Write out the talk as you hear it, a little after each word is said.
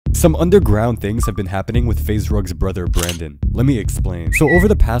Some underground things have been happening with FaZe brother Brandon. Let me explain. So over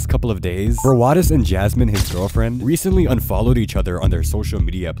the past couple of days, Brawadis and Jasmine, his girlfriend, recently unfollowed each other on their social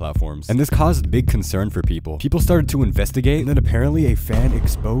media platforms, and this caused big concern for people. People started to investigate, and then apparently a fan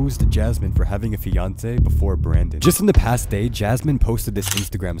exposed Jasmine for having a fiance before Brandon. Just in the past day, Jasmine posted this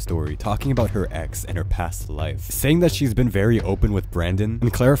Instagram story talking about her ex and her past life, saying that she's been very open with Brandon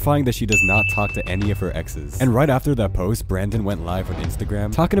and clarifying that she does not talk to any of her exes. And right after that post, Brandon went live on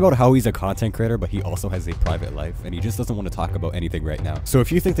Instagram talking about how he's a content creator, but he also has a private life and he just doesn't want to talk about anything right now. So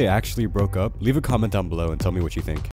if you think they actually broke up, leave a comment down below and tell me what you think.